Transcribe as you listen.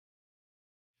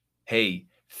Hey,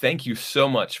 thank you so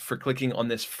much for clicking on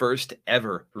this first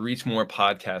ever Reach More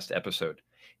podcast episode.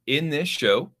 In this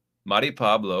show, Mari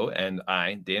Pablo and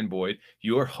I, Dan Boyd,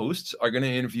 your hosts, are going to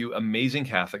interview amazing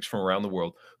Catholics from around the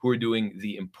world who are doing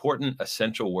the important,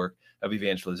 essential work of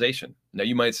evangelization. Now,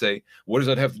 you might say, what does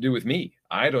that have to do with me?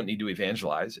 I don't need to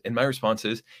evangelize. And my response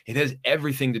is, it has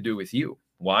everything to do with you.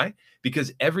 Why?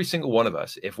 Because every single one of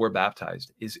us, if we're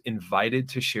baptized, is invited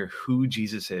to share who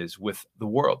Jesus is with the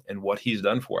world and what he's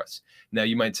done for us. Now,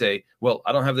 you might say, well,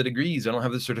 I don't have the degrees, I don't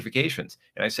have the certifications.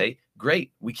 And I say,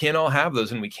 great, we can't all have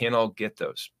those and we can't all get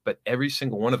those. But every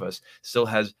single one of us still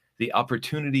has the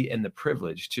opportunity and the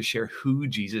privilege to share who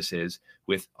Jesus is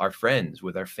with our friends,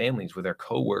 with our families, with our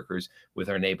coworkers, with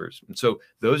our neighbors. And so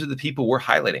those are the people we're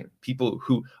highlighting, people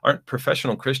who aren't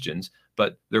professional Christians,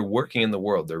 but they're working in the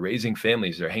world. They're raising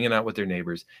families. They're hanging out with their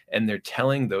neighbors, and they're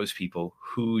telling those people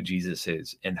who Jesus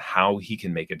is and how he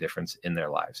can make a difference in their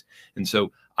lives. And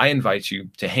so I invite you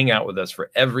to hang out with us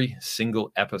for every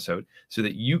single episode so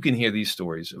that you can hear these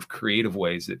stories of creative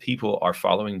ways that people are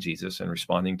following Jesus and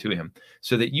responding to him,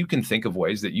 so that you can think of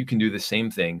ways that you can do the same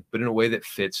thing, but in a way that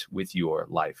fits with your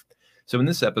life. So in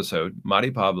this episode, Mari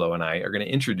Pablo and I are going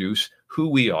to introduce who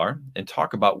we are and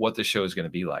talk about what the show is going to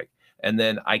be like. And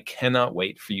then I cannot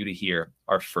wait for you to hear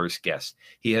our first guest.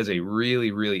 He has a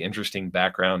really, really interesting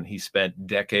background. He spent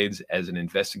decades as an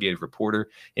investigative reporter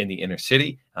in the inner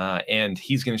city, and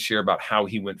he's going to share about how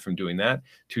he went from doing that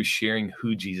to sharing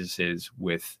who Jesus is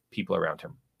with people around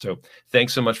him. So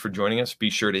thanks so much for joining us. Be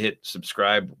sure to hit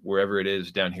subscribe wherever it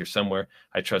is down here somewhere.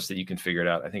 I trust that you can figure it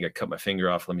out. I think I cut my finger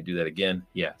off. Let me do that again.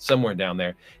 Yeah, somewhere down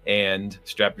there. And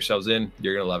strap yourselves in.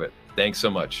 You're going to love it. Thanks so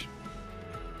much.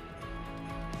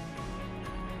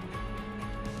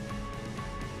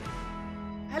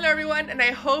 Hello, everyone, and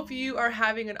I hope you are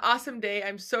having an awesome day.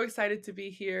 I'm so excited to be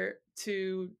here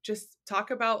to just talk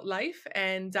about life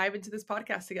and dive into this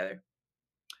podcast together.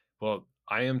 Well,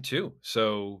 I am too.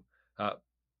 So,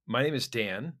 my name is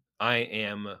Dan. I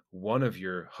am one of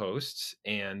your hosts,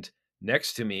 and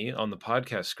next to me on the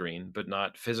podcast screen, but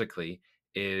not physically,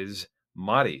 is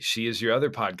Mari. She is your other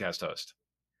podcast host.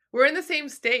 We're in the same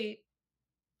state,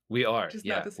 We are, just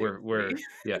not yeah. the same We're city.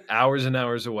 yeah, hours and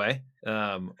hours away.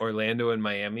 Orlando and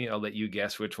Miami. I'll let you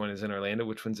guess which one is in Orlando,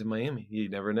 which one's in Miami. You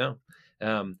never know.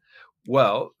 Um,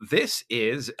 well, this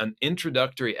is an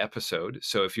introductory episode.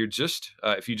 So if you just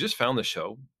found the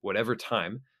show, whatever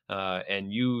time,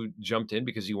 and you jumped in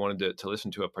because you wanted to listen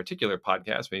to a particular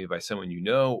podcast, maybe by someone you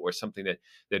know or something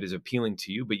that is appealing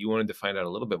to you, but you wanted to find out a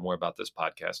little bit more about this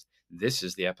podcast, this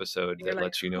is the episode You're that like,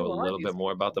 lets you know a who are little these bit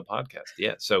more about people? the podcast.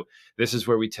 Yeah. So this is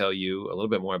where we tell you a little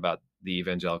bit more about the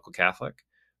Evangelical Catholic,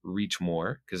 Reach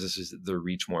More, because this is the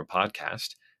Reach More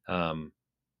podcast, the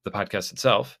podcast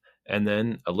itself, and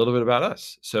then a little bit about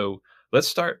us. So let's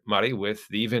start, Mari, with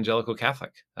the Evangelical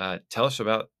Catholic. Tell us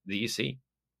about the EC.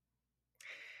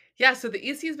 Yeah, so the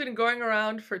EC has been going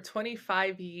around for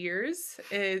 25 years.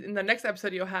 In the next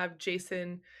episode, you'll have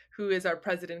Jason, who is our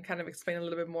president, kind of explain a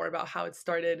little bit more about how it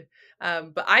started.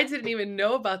 But I didn't even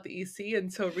know about the EC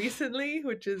until recently,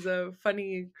 which is a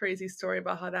funny, crazy story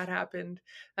about how that happened.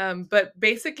 But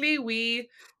basically,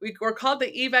 we're called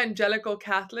the Evangelical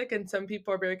Catholic, and some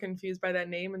people are very confused by that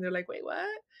name, and they're like, "Wait,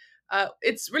 what?"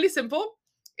 It's really simple.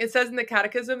 It says in the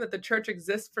Catechism that the Church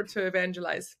exists to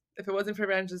evangelize. If it wasn't for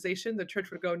evangelization, the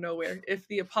church would go nowhere. If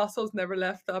the apostles never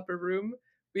left the upper room,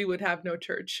 we would have no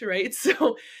church, right?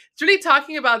 So it's really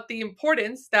talking about the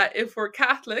importance that if we're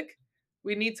Catholic,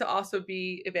 we need to also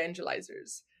be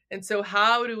evangelizers. And so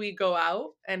how do we go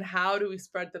out and how do we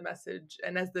spread the message?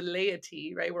 And as the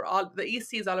laity, right? The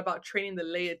EC is all about training the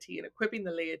laity and equipping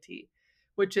the laity,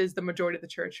 which is the majority of the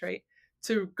church, right?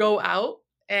 To go out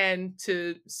and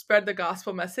to spread the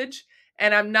gospel message.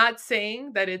 And I'm not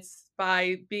saying that it's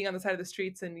by being on the side of the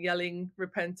streets and yelling,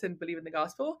 repent and believe in the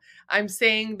gospel. I'm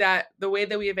saying that the way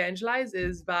that we evangelize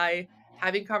is by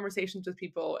having conversations with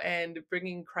people and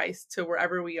bringing Christ to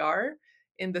wherever we are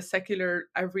in the secular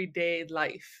everyday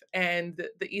life. And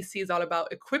the EC is all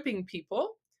about equipping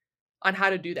people on how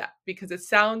to do that because it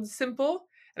sounds simple.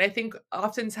 And I think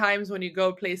oftentimes when you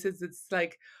go places, it's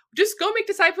like, just go make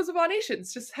disciples of all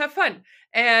nations, just have fun.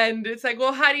 And it's like,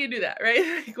 well, how do you do that,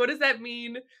 right? Like, what does that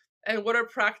mean? And what are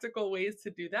practical ways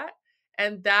to do that?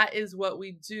 And that is what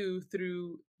we do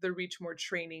through the Reach More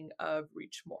training of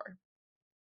Reach More.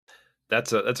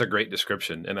 That's a great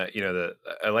description, and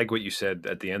I like what you said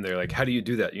at the end there. Like, how do you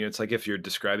do that? It's like if you're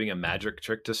describing a magic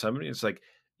trick to somebody, it's like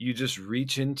you just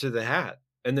reach into the hat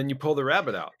and then you pull the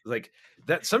rabbit out. Like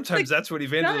that. It's like Sometimes that's what done.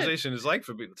 evangelization is like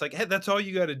for people. It's like, hey, that's all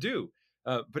you got to do.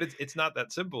 But it's not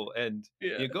that simple. And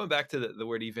Yeah. going back to the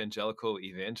word evangelical,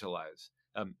 evangelize.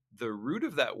 The root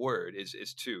of that word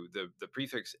is two. The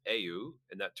prefix eu,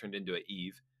 and that turned into a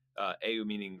eve. Eu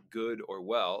meaning good or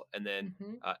well, and then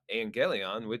Mhm.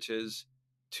 evangelion, which is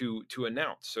to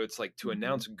announce. So it's like to Mhm.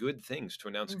 announce good things, to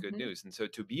announce good Mhm. news. And so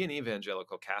to be an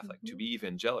evangelical Catholic, to Mhm. be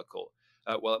evangelical,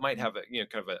 well, it might Mhm. have a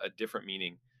kind of a different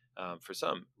meaning for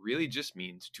some. Really, just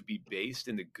means to be based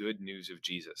in the good news of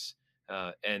Jesus.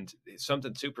 And it's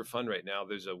something super fun right now.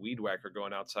 There's a weed whacker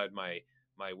going outside my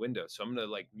window, so I'm gonna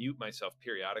like mute myself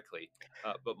periodically.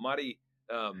 But Mari,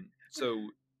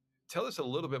 so tell us a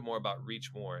little bit more about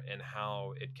Reach More and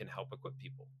how it can help equip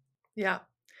people. Yeah.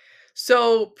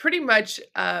 So pretty much,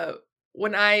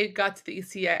 when I got to the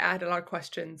EC, I had a lot of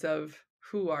questions of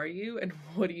who are you and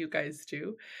what do you guys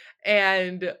do?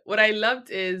 And what I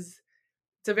loved is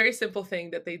it's a very simple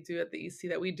thing that they do at the EC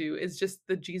that we do is just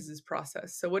the Jesus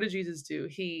process. So what did Jesus do?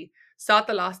 He sought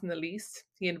the lost and the least.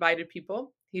 He invited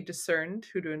people. He discerned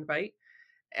who to invite.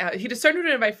 He discerned who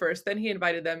to invite first, then he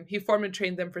invited them. He formed and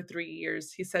trained them for 3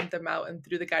 years. He sent them out, and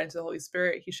through the guidance of the Holy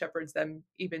Spirit, he shepherds them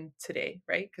even today,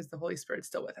 right? Because the Holy Spirit's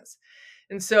still with us.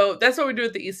 And so that's what we do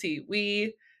at the EC.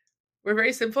 We're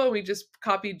very simple. We just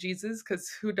copy Jesus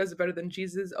because who does it better than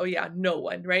Jesus? Oh yeah, no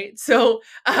one, right? So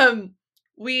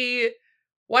we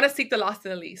want to seek the lost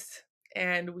and the least,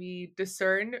 and we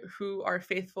discern who are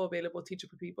faithful, available,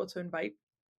 teachable people to invite.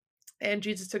 And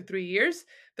Jesus took 3 years.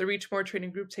 The Reach More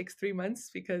training group takes 3 months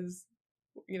because,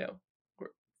 you know,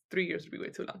 3 years would be way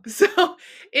too long. So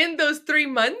in those 3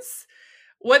 months,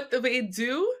 what do we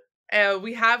do?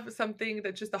 We have something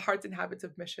that's just the hearts and habits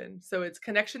of mission. So it's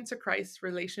connection to Christ,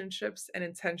 relationships, and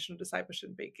intentional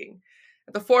discipleship making.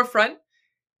 At the forefront,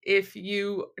 if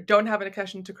you don't have a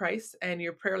connection to Christ and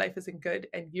your prayer life isn't good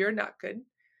and you're not good,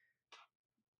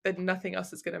 then nothing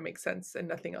else is going to make sense and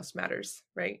nothing else matters,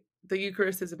 right? The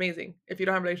Eucharist is amazing. If you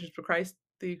don't have a relationship with Christ,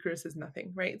 the Eucharist is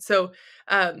nothing, right? So,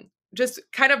 just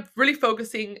kind of really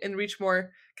focusing and reach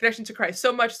more connection to Christ.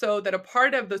 So much so that a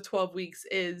part of the 12 weeks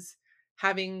is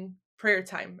having prayer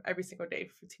time every single day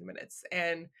for 15 minutes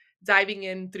and diving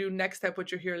in through next step,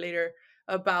 which you'll hear later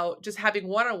about just having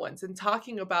one-on-ones and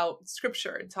talking about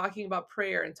scripture and talking about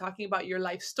prayer and talking about your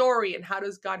life story and how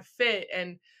does God fit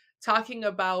and talking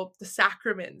about the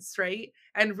sacraments, right?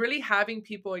 And really having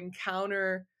people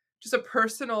encounter just a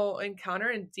personal encounter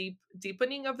and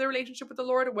deepening of their relationship with the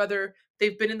Lord, whether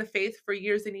they've been in the faith for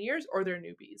years and years or they're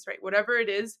newbies, right? Whatever it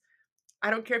is, I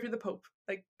don't care if you're the Pope.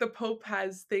 Like the Pope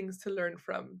has things to learn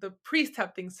from, the priests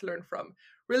have things to learn from,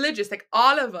 religious, like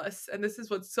all of us. And this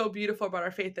is what's so beautiful about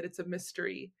our faith that it's a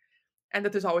mystery and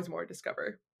that there's always more to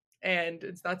discover. And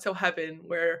it's not till heaven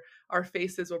where our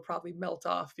faces will probably melt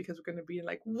off because we're going to be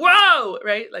like, whoa,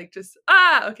 right? Like just,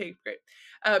 okay,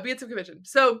 great. Be it some conviction.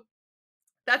 So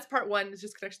that's part one is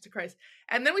just connection to Christ.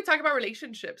 And then we talk about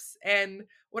relationships. And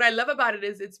what I love about it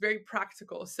is it's very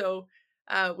practical. So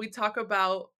we talk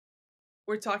about,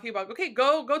 we're talking about, okay,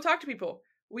 go talk to people.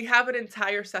 We have an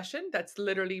entire session that's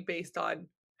literally based on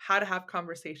how to have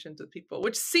conversations with people,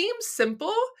 which seems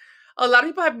simple. A lot of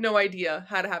people have no idea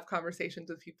how to have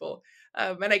conversations with people.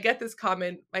 And I get this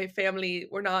comment. My family,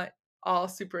 we're not all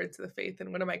super into the faith.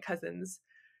 And one of my cousins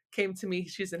came to me.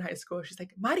 She's in high school. She's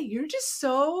like, Mari, you're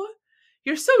so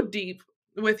deep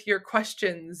with your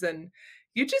questions. And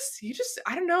you just,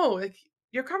 I don't know, like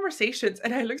your conversations.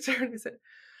 And I looked at her and I said,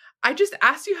 I just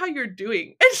asked you how you're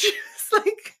doing. And she was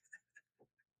like,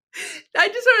 I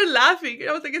just started laughing.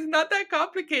 I was like, it's not that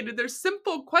complicated. There's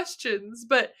simple questions,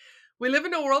 but we live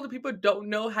in a world that people don't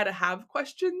know how to have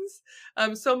questions.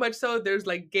 So much so there's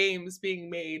like games being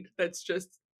made that's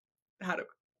just how to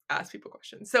ask people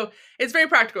questions. So it's very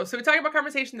practical. So we talk about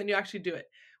conversation, then you actually do it.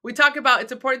 We talk about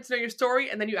it's important to know your story,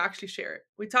 and then you actually share it.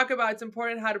 We talk about it's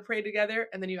important how to pray together,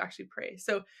 and then you actually pray.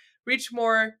 So reach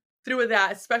more through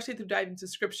that, especially through diving into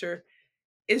scripture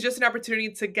is just an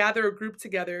opportunity to gather a group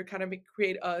together, kind of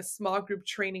create a small group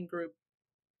training group,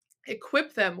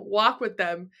 equip them, walk with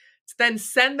them, to then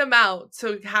send them out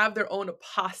to have their own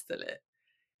apostolate.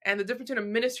 And the difference between a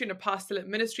ministry and apostolate,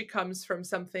 ministry comes from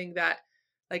something that,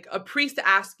 like a priest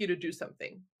asks you to do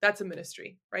something. That's a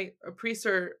ministry, right? A priest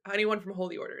or anyone from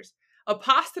holy orders.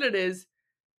 Apostolate is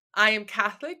I am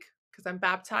Catholic because I'm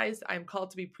baptized. I'm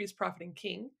called to be priest, prophet, and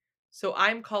king. So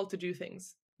I'm called to do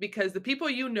things because the people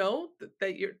you know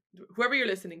that you're, whoever you're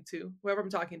listening to, whoever I'm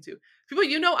talking to, people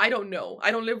you know, I don't know.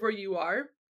 I don't live where you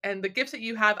are. And the gifts that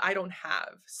you have, I don't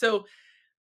have. So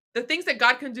the things that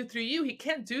God can do through you, he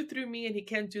can't do through me and he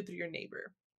can't do through your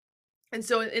neighbor. And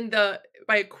so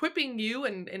by equipping you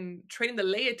and training the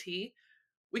laity,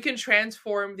 we can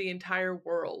transform the entire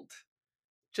world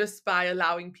just by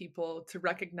allowing people to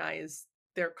recognize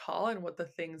their call and what the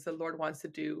things the Lord wants to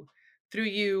do through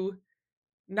you,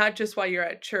 not just while you're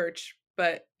at church,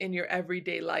 but in your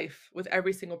everyday life with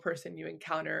every single person you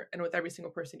encounter and with every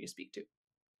single person you speak to.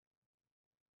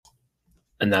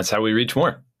 And that's how we reach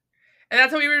more. And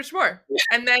that's how we reach more.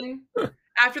 And then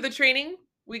after the training,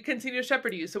 we continue to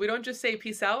shepherd you. So we don't just say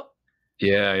peace out.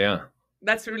 Yeah, yeah.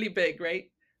 That's really big,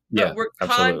 right? Yeah, But we're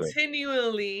absolutely.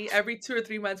 continually, every 2 or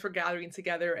 3 months, we're gathering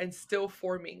together and still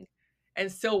forming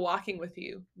and still walking with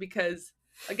you. Because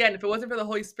again, if it wasn't for the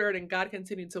Holy Spirit and God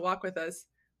continuing to walk with us,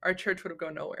 our church would have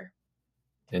gone nowhere.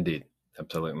 Indeed.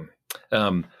 Absolutely.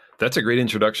 That's a great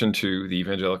introduction to the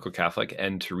Evangelical Catholic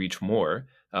and to reach more.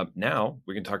 Now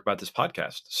we can talk about this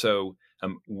podcast. So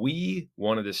we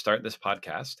wanted to start this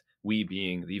podcast, we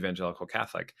being the Evangelical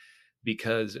Catholic,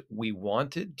 because we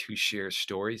wanted to share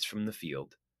stories from the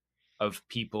field of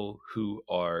people who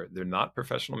are, they're not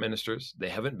professional ministers. They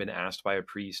haven't been asked by a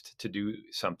priest to do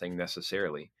something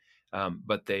necessarily,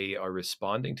 but they are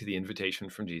responding to the invitation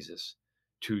from Jesus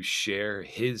to share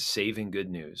his saving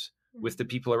good news with the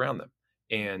people around them.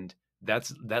 And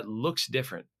that looks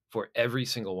different for every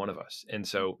single one of us. And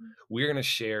so we're going to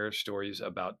share stories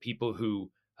about people who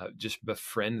just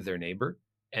befriend their neighbor.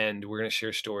 And we're going to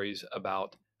share stories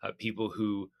about people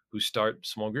who start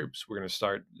small groups. We're going to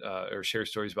start or share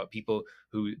stories about people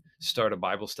who start a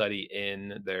Bible study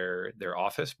in their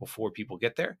office before people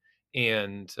get there,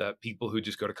 and people who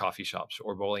just go to coffee shops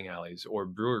or bowling alleys or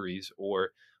breweries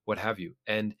or what have you.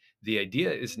 And the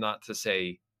idea is not to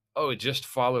say, oh, just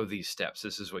follow these steps,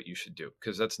 this is what you should do,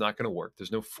 because that's not going to work.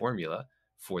 There's no formula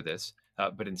for this,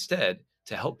 but instead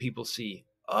to help people see,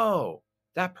 oh,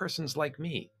 that person's like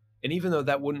me. And even though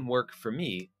that wouldn't work for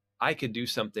me, I could do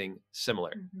something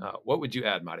similar. What would you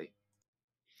add, Mari?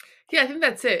 Yeah, I think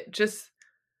that's it. Just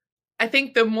I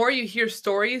think the more you hear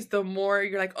stories, the more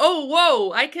you're like, "Oh,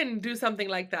 whoa, I can do something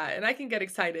like that." And I can get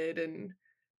excited and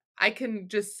I can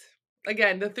just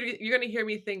again, the three you're going to hear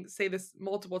me say this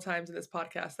multiple times in this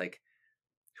podcast like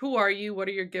who are you? What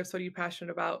are your gifts? What are you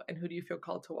passionate about? And who do you feel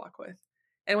called to walk with?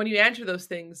 And when you answer those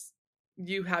things,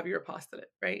 you have your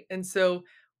apostolate, right? And so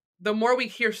the more we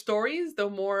hear stories, the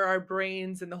more our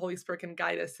brains and the Holy Spirit can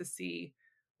guide us to see,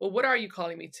 well, what are you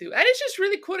calling me to? And it's just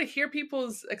really cool to hear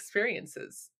people's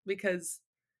experiences because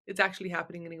it's actually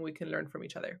happening and we can learn from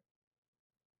each other.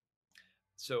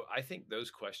 So I think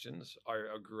those questions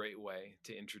are a great way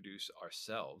to introduce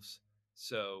ourselves.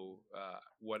 So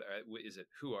what is it?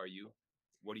 Who are you?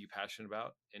 What are you passionate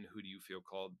about? And who do you feel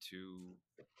called to?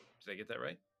 Did I get that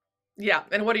right? Yeah.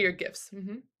 And what are your gifts?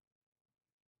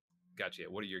 Gotcha.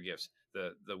 What are your gifts?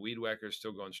 The weed whacker is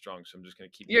still going strong, so I'm just going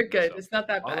to keep You're muting good. myself. It's not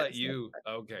that I'll bad. let you.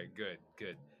 Okay, good,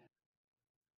 good.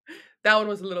 That one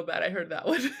was a little bad. I heard that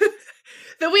one.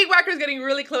 The weed whacker is getting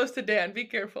really close to Dan. Be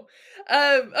careful.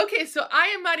 Okay, so I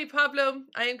am Mari Pablo.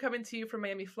 I am coming to you from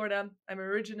Miami, Florida. I'm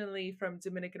originally from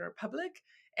Dominican Republic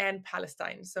and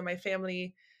Palestine. So my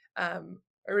family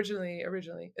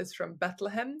originally is from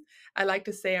Bethlehem. I like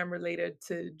to say I'm related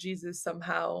to Jesus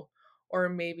somehow, or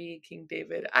maybe King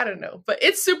David. I don't know, but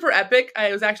it's super epic.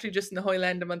 I was actually just in the Holy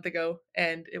Land a month ago,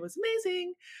 and it was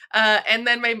amazing. And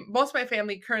then most of my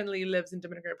family currently lives in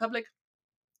Dominican Republic.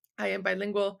 I am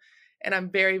bilingual, and I'm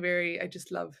very, very. I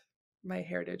just love my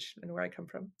heritage and where I come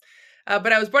from.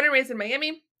 But I was born and raised in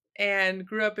Miami, and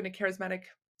grew up in a charismatic,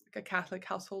 like a Catholic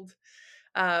household.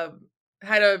 Had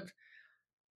a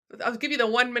I'll give you the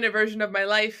 1 minute version of my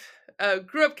life.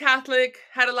 Grew up Catholic,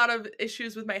 had a lot of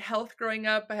issues with my health growing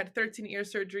up. I had 13 ear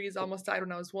surgeries, almost died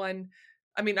when I was one.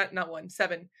 I mean, not one,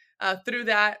 seven. Through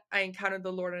that, I encountered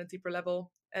the Lord on a deeper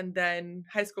level. And then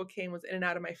high school came, was in and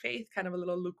out of my faith, kind of a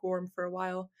little lukewarm for a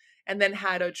while. And then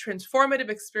had a transformative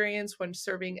experience when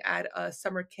serving at a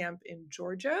summer camp in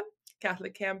Georgia,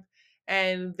 Catholic camp.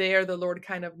 And there, the Lord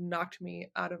kind of knocked me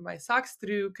out of my socks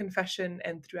through confession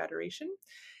and through adoration.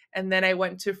 And then I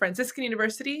went to Franciscan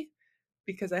University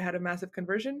because I had a massive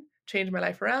conversion, changed my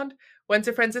life around. Went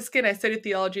to Franciscan, I studied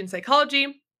theology and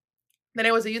psychology. Then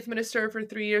I was a youth minister for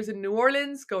 3 years in New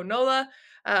Orleans, go NOLA.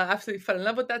 Absolutely fell in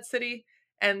love with that city.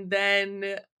 And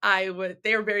then they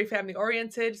were very family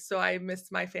oriented, so I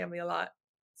missed my family a lot.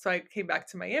 So I came back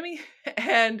to Miami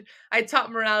and I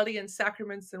taught morality and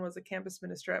sacraments and was a campus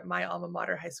minister at my alma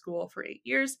mater high school for 8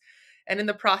 years. And in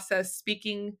the process,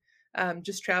 speaking,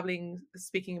 just traveling,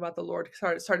 speaking about the Lord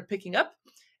started picking up.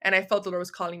 And I felt the Lord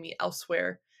was calling me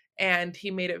elsewhere. And he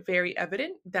made it very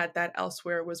evident that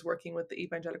elsewhere was working with the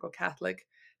evangelical Catholic.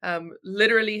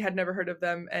 Literally had never heard of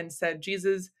them and said,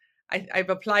 Jesus, I've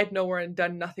applied nowhere and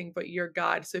done nothing but your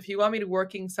God. So if you want me to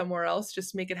working somewhere else,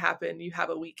 just make it happen. You have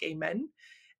a week. Amen.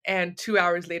 And 2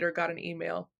 hours later, got an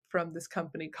email from this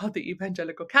company called the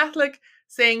Evangelical Catholic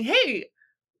saying, hey,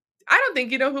 I don't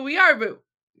think you know who we are, but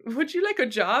would you like a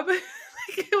job?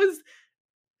 It was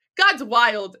God's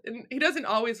wild, and he doesn't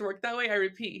always work that way. I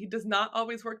repeat, he does not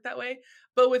always work that way.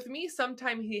 But with me,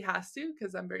 sometimes he has to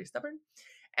because I'm very stubborn.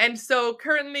 And so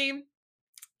currently,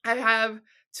 I have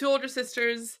two older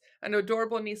sisters, an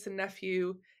adorable niece and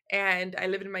nephew, and I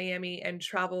live in Miami and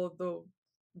travel the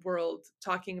world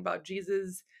talking about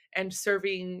Jesus and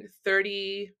serving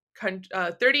 30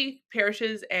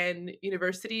 parishes and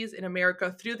universities in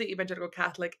America through the Evangelical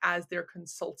Catholic as their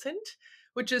consultant,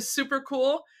 which is super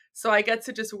cool. So I get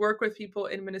to just work with people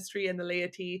in ministry and the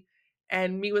laity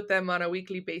and meet with them on a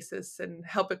weekly basis and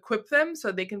help equip them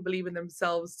so they can believe in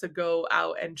themselves to go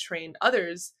out and train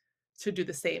others to do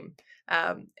the same.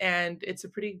 And it's a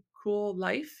pretty cool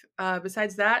life.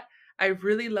 Besides that, I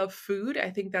really love food. I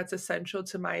think that's essential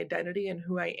to my identity and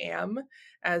who I am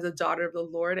as a daughter of the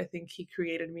Lord. I think He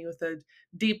created me with a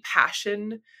deep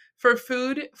passion for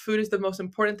food. Food is the most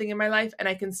important thing in my life. And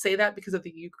I can say that because of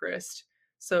the Eucharist.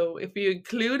 So if you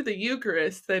include the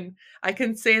Eucharist, then I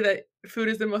can say that food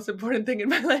is the most important thing in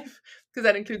my life because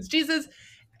that includes Jesus.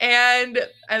 And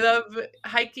I love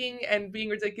hiking and being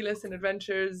ridiculous in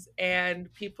adventures,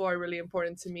 and people are really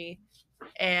important to me.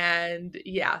 And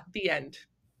yeah, the end.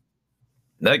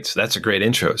 Nice. That's a great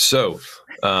intro. So,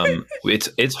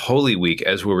 it's Holy Week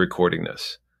as we're recording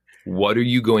this. What are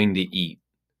you going to eat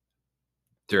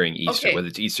during Easter? Okay. Whether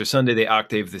it's Easter Sunday, the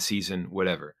octave, the season,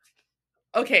 whatever.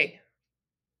 Okay.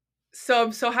 So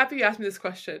I'm so happy you asked me this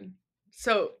question.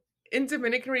 So in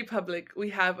Dominican Republic, we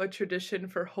have a tradition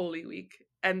for Holy Week,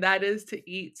 and that is to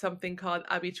eat something called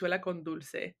habichuela con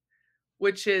dulce,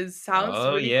 which is sounds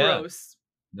Oh really yeah. gross,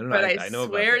 No, no, but I I know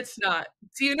about swear it's this. not.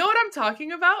 Do you know what I'm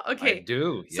talking about? I Okay.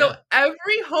 do. So Yeah.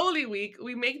 every Holy Week,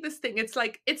 we make this thing. It's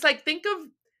like think of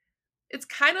it's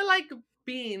kind of like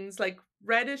beans, like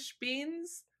reddish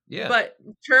beans, Yeah. but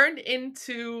turned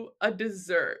into a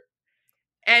dessert.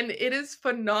 And it is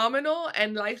phenomenal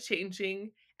and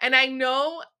life-changing. And I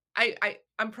know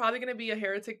I'm probably gonna be a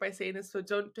heretic by saying this, so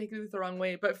don't take this the wrong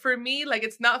way. But for me, like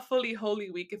it's not fully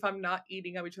Holy Week if I'm not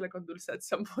eating habichuela con dulce at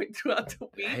some point throughout the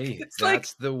week. Hey, It's like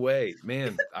that's the way,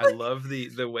 man. I love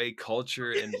the way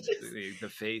culture and the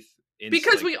faith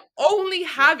because like we only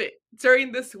yeah. have it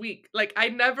during this week. Like I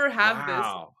never have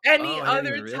this Wow. any Oh, I didn't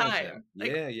even other realize that. time.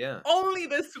 Like Yeah, yeah. only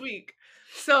this week.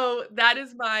 So that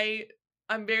is my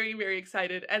I'm very, very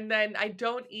excited. And then I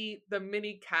don't eat the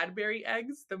mini Cadbury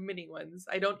eggs, the mini ones.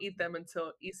 I don't eat them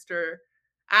until Easter.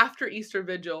 After Easter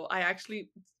Vigil, I actually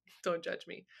don't judge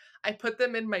me. I put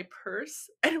them in my purse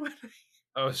and when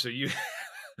Oh, so you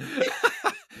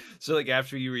so like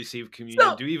after you receive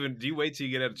communion, so do you wait till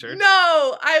you get out of church?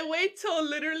 no, I wait till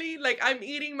literally like I'm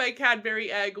eating my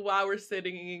Cadbury egg while we're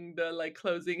sitting the like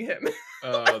closing hymn.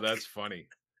 Oh, Like, that's funny.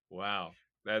 Wow.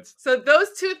 That's so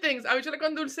those two things, habichuela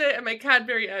con dulce and my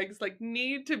Cadbury eggs, like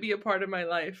need to be a part of my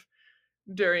life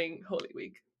during Holy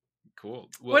Week.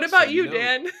 cool. What Well, so about you,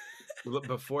 Dan?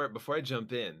 before I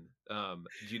jump in,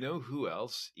 do you know who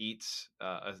else eats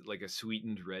like a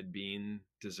sweetened red bean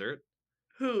dessert?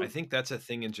 I Who? think that's a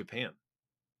thing in Japan.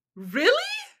 Really?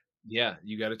 Yeah,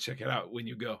 you got to check it out when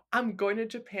you go. I'm going to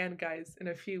Japan, guys, in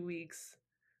a few weeks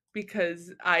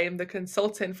because I am the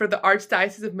consultant for the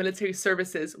Archdiocese of Military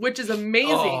Services, which is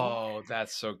amazing. Oh,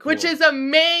 that's so Which cool. is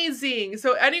amazing.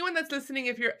 So anyone that's listening,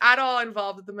 if you're at all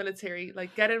involved with the military,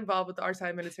 like get involved with the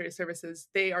RSI Military Services.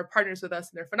 They are partners with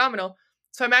us and they're phenomenal.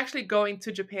 So I'm actually going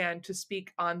to Japan to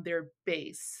speak on their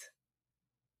base.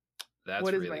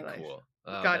 That's What is my really life? cool.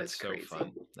 Oh, God that's is so crazy.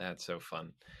 fun. That's so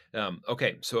fun.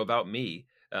 Okay, so about me,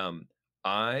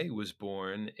 I was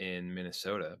born in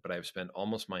Minnesota, but I've spent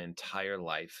almost my entire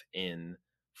life in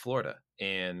Florida.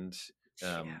 And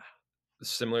um, Yeah.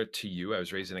 similar to you, I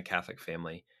was raised in a Catholic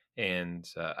family, and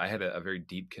I had a very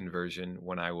deep conversion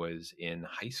when I was in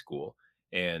high school.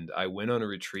 And I went on a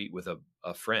retreat with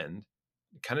a friend,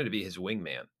 kind of to be his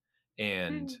wingman.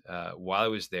 And Mm, while I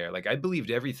was there, like I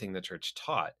believed everything the church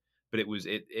taught, but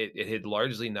it had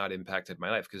largely not impacted my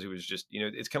life because it was just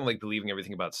it's kind of like believing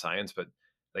everything about science, but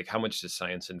like how much does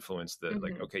science influence the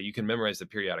like mhm, okay you can memorize the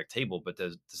periodic table, but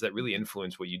does that really mhm,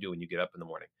 influence what you do when you get up in the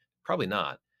morning? Probably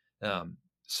not.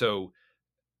 So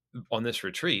on this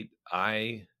retreat,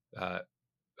 uh,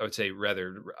 I would say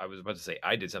rather, I was about to say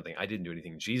I did something. I didn't do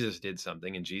anything. Jesus did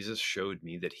something, and Jesus showed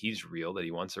me that He's real, that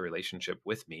He wants a relationship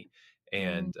with me,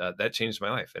 mm, and that changed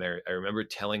my life. And I remember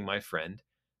telling my friend,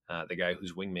 the guy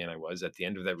whose wingman I was, at the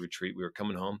end of that retreat, we were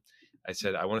coming home. I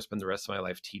said, I want to spend the rest of my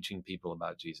life teaching people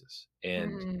about Jesus,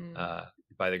 and mm, uh,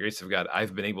 by the grace of God,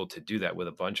 I've been able to do that with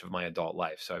a bunch of my adult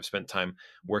life. So I've spent time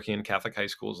working in Catholic high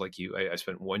schools like you. I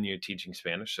spent 1 year teaching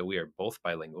Spanish, so we are both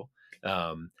bilingual.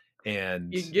 Um,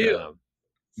 and You do.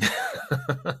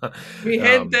 Mi um,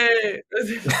 gente.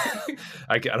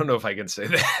 I don't know if I can say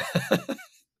that.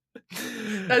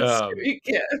 That's true. You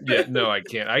Yeah, can. no, I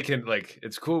can't. I can like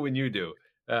it's cool when you do.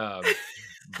 Um,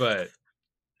 but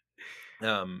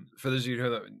for those of you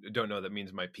who don't know, that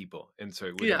means my people, and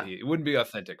so Yeah, it wouldn't be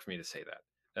authentic for me to say that.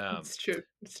 it's true.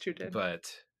 It's true, Dan.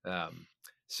 But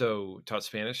so taught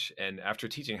Spanish, and after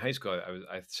teaching high school,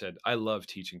 I said I love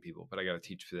teaching people, but I got to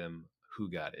teach them who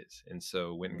God is, and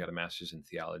so went and Mm, got a master's in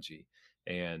theology,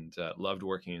 and loved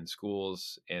working in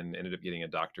schools, and ended up getting a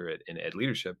doctorate in ed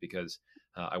leadership because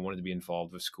I wanted to be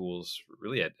involved with schools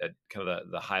really at kind of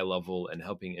the high level and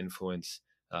helping influence.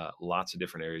 Lots of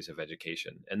different areas of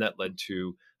education. And that led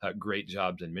to great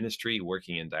jobs in ministry,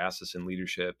 working in diocesan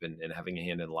leadership, and having a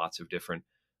hand in lots of different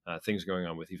things going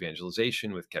on with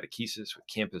evangelization, with catechesis, with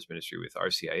campus ministry, with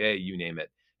RCIA, you name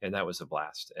it. And that was a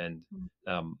blast. And mm.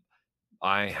 um,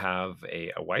 I have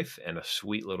a wife and a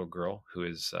sweet little girl who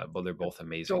is, well, they're both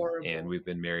amazing. And Adorable. we've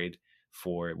been married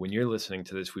for, when you're listening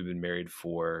to this, we've been married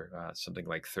for something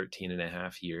like 13 and a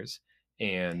half years.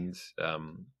 And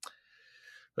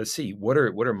let's see, what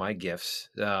are my gifts?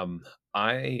 I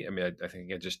mean, I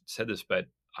think I just said this, but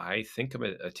I think I'm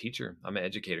a teacher. I'm an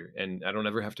educator, and I don't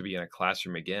ever have to be in a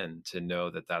classroom again to know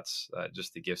that that's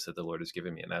just the gifts that the Lord has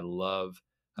given me. And I love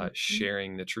Mhm,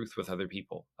 sharing the truth with other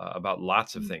people about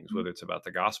lots of things, mhm, whether it's about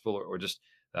the gospel or just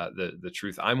the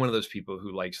truth. I'm one of those people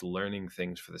who likes learning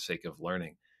things for the sake of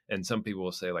learning. And some people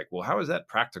will say, like, well, how is that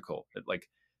practical? Like,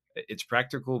 it's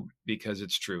practical because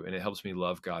it's true, and it helps me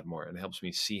love God more, and it helps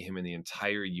me see him in the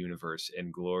entire universe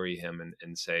and glory him,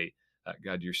 and say,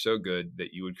 God, you're so good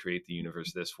that you would create the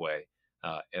universe this way.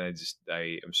 And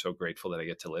I am so grateful that I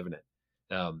get to live in it.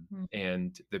 mm,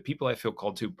 And the people I feel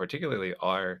called to particularly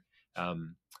are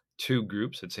um, two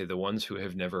groups. I'd say the ones who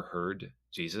have never heard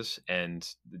Jesus, and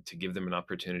to give them an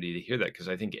opportunity to hear that, because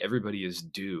I think everybody is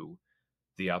due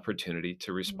the opportunity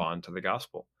to mm, respond to the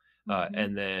gospel. mhm,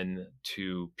 And then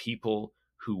to people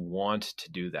who want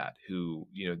to do that, who,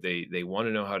 they want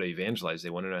to know how to evangelize, they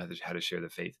want to know how to share the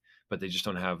faith, but they just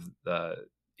don't have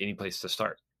any place to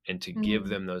start, and to give mm,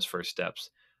 them those first steps.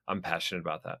 I'm passionate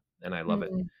about that, and I love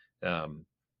it. mm. um,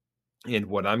 and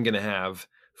what I'm going to have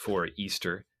for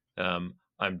Easter,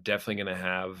 I'm definitely going to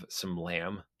have some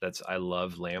lamb. I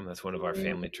love lamb. That's one of our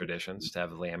family traditions to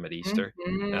have lamb at Easter,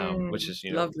 which Mhm. is,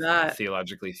 Love that.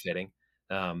 theologically fitting.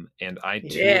 And I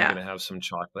too am Yeah. going to have some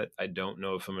chocolate. I don't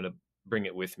know if I'm going to bring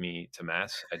it with me to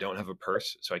mass. I don't have a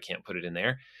purse, so I can't put it in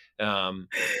there. Um,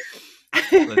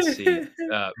 let's see.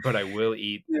 But I will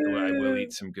eat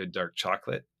some good dark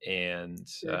chocolate, and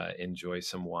Good. enjoy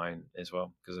some wine as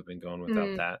well, because I've been going without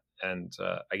Mm. that. And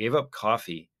I gave up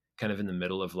coffee kind of in the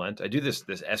middle of Lent. I do this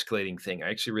escalating thing. I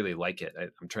actually really like it.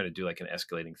 I'm trying to do like an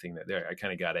escalating thing there. I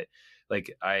kind of got it.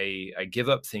 Like I give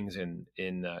up things in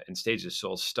stages.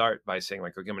 So I'll start by saying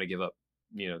like, okay, I'm going to give up,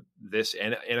 this,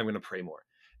 and I'm going to pray more.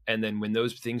 And then when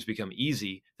those things become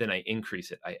easy, then I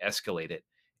increase it. I escalate it.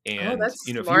 Oh, And that's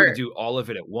if you were to smart. do all of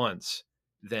it at once,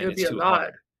 It then would it's be a too lot.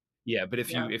 hard. Yeah, but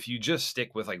Yeah. if you just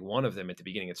stick with like one of them at the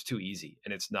beginning, it's too easy,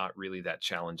 and it's not really that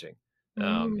challenging.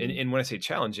 And, Mm, and when I say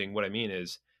challenging, what I mean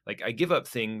is like I give up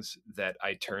things that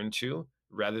I turn to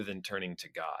rather than turning to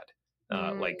God,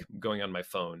 mm, like going on my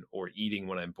phone or eating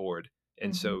when I'm bored.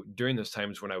 And mhm, so during those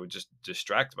times when I would just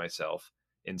distract myself,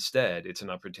 instead, it's an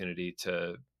opportunity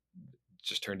to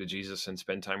just turn to Jesus and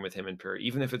spend time with him in prayer,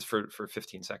 even if it's for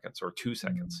 15 seconds or 2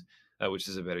 seconds, mm. which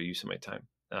is a better use of my time.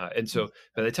 And That's so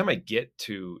by the time I get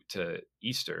to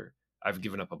Easter, I've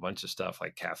given up a bunch of stuff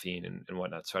like caffeine and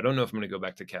whatnot. So I don't know if I'm going to go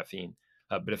back to caffeine,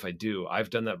 but if I do, I've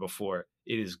done that before.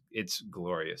 It's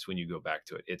glorious when you go back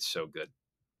to it. It's so good.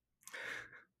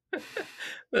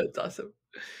 That's awesome.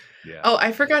 Yeah. Oh,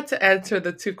 I forgot to answer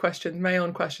the 2 questions, my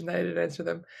own question. I didn't answer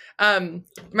them.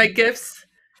 My gifts,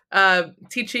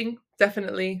 teaching,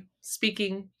 definitely,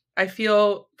 speaking. I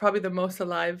feel probably the most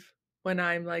alive when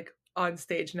I'm, like, on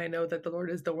stage and I know that the Lord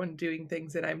is the one doing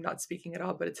things and I'm not speaking at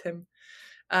all, but it's him.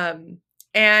 Um,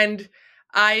 and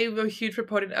I'm a huge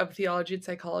proponent of theology and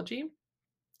psychology.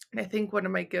 And I think one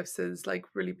of my gifts is, like,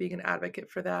 really being an advocate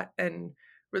for that and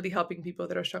really helping people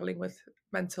that are struggling with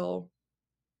mental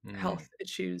Mm, health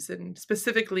issues. And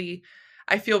specifically,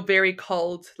 I feel very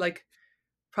called, like,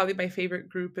 probably my favorite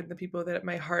group and the people that at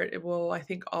my heart it will, I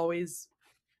think, always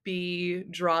be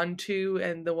drawn to,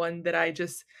 and the one that I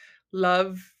just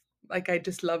love, like, I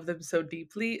just love them so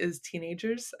deeply, is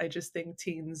teenagers. I just think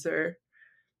teens are,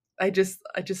 I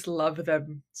just love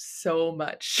them so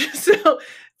much. So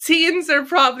teens are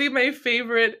probably my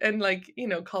favorite, and, like,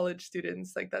 college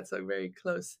students, like, that's a very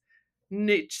close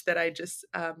niche that I just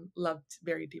loved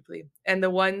very deeply. And the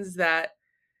ones that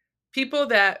people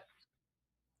that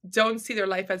don't see their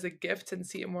life as a gift and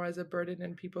see it more as a burden,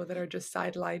 and people that are just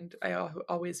sidelined, I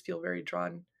always feel very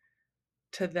drawn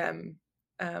to them.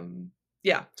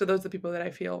 Yeah, so those are the people that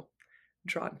I feel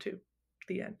drawn to.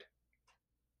 The end.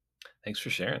 Thanks for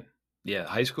sharing. Yeah,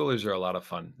 high schoolers are a lot of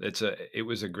fun. It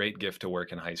was a great gift to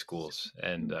work in high schools,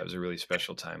 and it was a really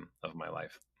special time of my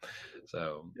life.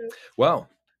 So, Yeah. well,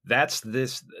 that's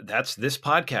this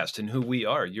podcast and who we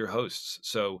are, your hosts.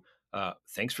 So,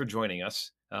 thanks for joining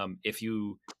us. If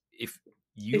you If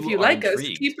you are like us,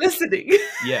 keep intrigued, listening.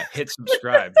 yeah, hit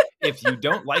subscribe. If you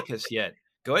don't like us yet,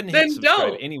 go ahead and hit Then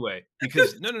subscribe don't. anyway,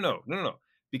 because no,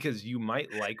 because you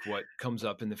might like what comes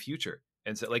up in the future.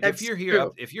 And so, like, That's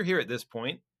true. if you're here at this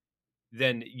point,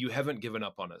 then you haven't given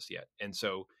up on us yet. And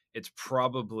so it's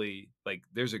probably like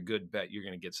there's a good bet you're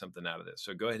going to get something out of this.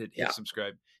 So go ahead and hit Yeah,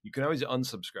 subscribe. You can always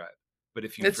unsubscribe, but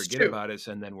if you it's forget true. about us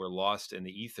and then we're lost in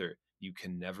the ether, you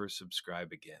can never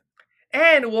subscribe again.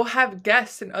 And we'll have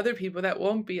guests and other people that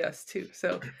won't be us too.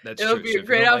 So That's it'll true. be So a if you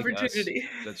great don't like us, opportunity.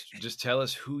 that's just tell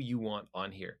us who you want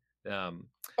on here.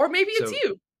 Or maybe it's So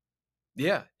you.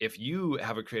 yeah, if you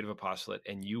have a creative apostolate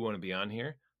and you want to be on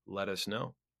here, let us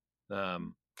know.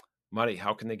 Mari,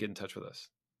 how can they get in touch with us?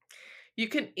 You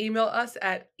can email us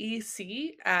at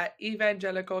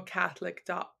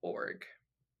ec@evangelicalcatholic.org.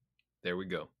 There we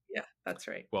go. Yeah, that's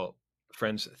right. Well,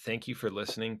 friends, thank you for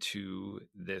listening to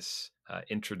this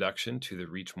introduction to the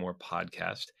Reach More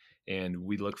podcast. And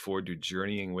we look forward to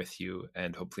journeying with you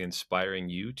and hopefully inspiring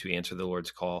you to answer the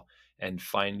Lord's call and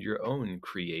find your own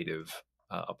creative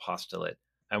apostolate.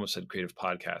 I almost said creative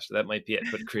podcast. That might be it,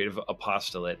 but creative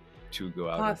apostolate to go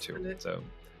out into. Apostolate. So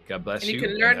God bless And you you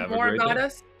can and learn have a more great about day.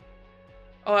 us.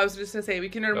 Oh, I was just going to say, we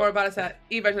can learn Oh. more about us at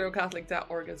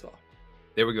evangelicalcatholic.org as well.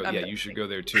 There we go. I'm Yeah, done. you should go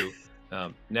there too.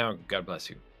 Now, God bless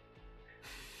you.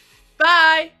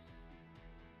 Bye.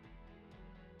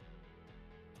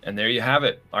 And there you have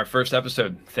it, our first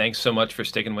episode. Thanks so much for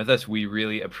sticking with us. We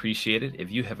really appreciate it.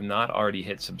 If you have not already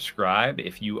hit subscribe,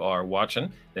 if you are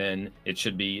watching, then it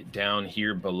should be down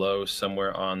here below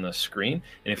somewhere on the screen.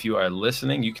 And if you are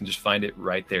listening, you can just find it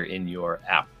right there in your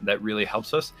app. That really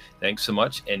helps us. Thanks so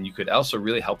much. And you could also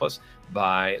really help us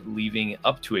by leaving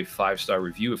up to a 5-star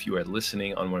review if you are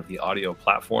listening on one of the audio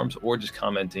platforms, or just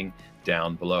commenting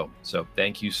down below. So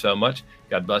thank you so much.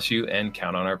 God bless you and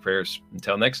count on our prayers.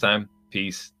 Until next time.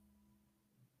 Peace.